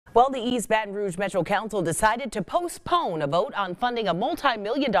Well, the East Baton Rouge Metro Council decided to postpone a vote on funding a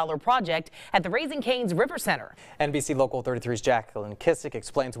multi-million-dollar project at the Raising Cane's River Center. NBC Local 33's Jacqueline Kissick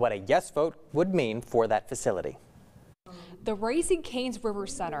explains what a yes vote would mean for that facility. The Raising Cane's River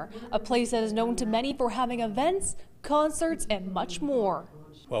Center, a place that is known to many for having events, concerts, and much more.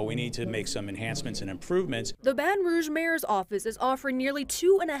 Well, we need to make some enhancements and improvements. The Baton Rouge Mayor's office is offering nearly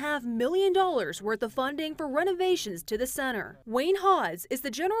 $2.5 million worth of funding for renovations to the center. Wayne Hodds is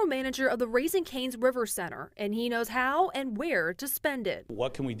the general manager of the Raising Cane's River Center, and he knows how and where to spend it.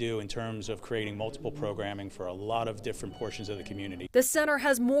 What can we do in terms of creating multiple programming for a lot of different portions of the community? The center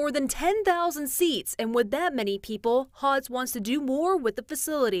has more than 10,000 seats, and with that many people, Hodds wants to do more with the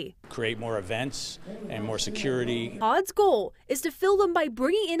facility. Create more events and more security. Hodds' goal is to fill them by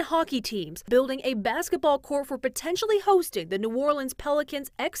bringing in hockey teams, building a basketball court for potentially hosting the New Orleans Pelicans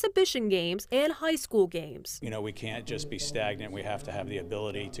exhibition games and high school games. You know, we can't just be stagnant. We have to have the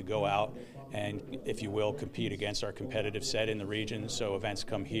ability to go out and, if you will, compete against our competitive set in the region, so events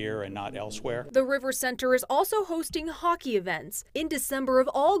come here and not elsewhere. The River Center is also hosting hockey events. In December, if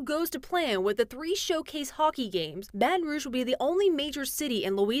all goes to plan with the 3 showcase hockey games, Baton Rouge will be the only major city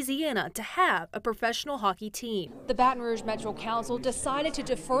in Louisiana to have a professional hockey team. The Baton Rouge Metro Council decided to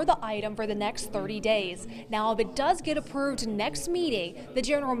defer the item for the next 30 days. Now, if it does get approved next meeting, the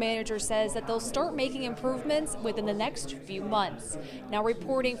general manager says that they'll start making improvements within the next few months. Now,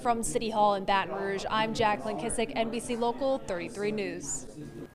 reporting from City Hall in Baton Rouge, I'm Jacqueline Kissick, NBC Local 33 News.